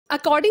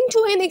According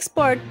to an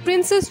expert,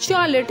 Princess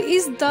Charlotte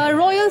is the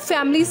royal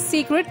family's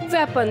secret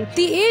weapon.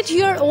 The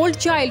 8-year-old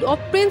child of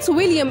Prince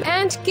William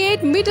and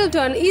Kate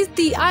Middleton is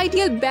the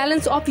ideal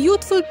balance of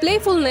youthful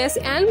playfulness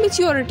and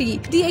maturity.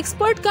 The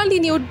expert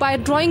continued by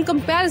drawing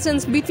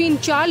comparisons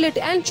between Charlotte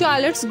and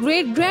Charlotte's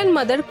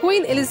great-grandmother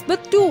Queen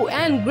Elizabeth II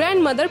and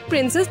grandmother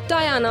Princess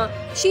Diana.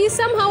 She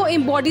somehow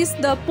embodies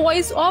the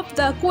poise of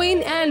the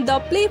Queen and the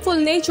playful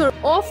nature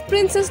of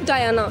Princess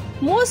Diana.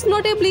 Most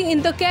notably,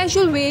 in the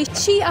casual way,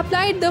 she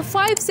applied the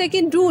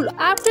 5-second rule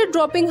after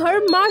dropping her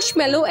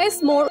marshmallow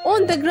s'more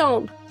on the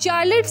ground.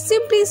 Charlotte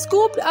simply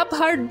scooped up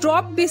her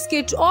dropped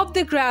biscuit off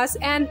the grass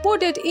and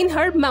put it in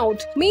her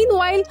mouth.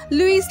 Meanwhile,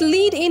 Louis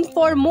leaned in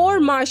for more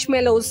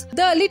marshmallows.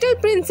 The little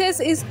princess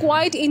is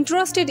quite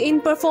interested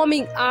in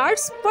performing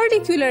arts,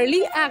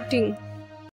 particularly acting.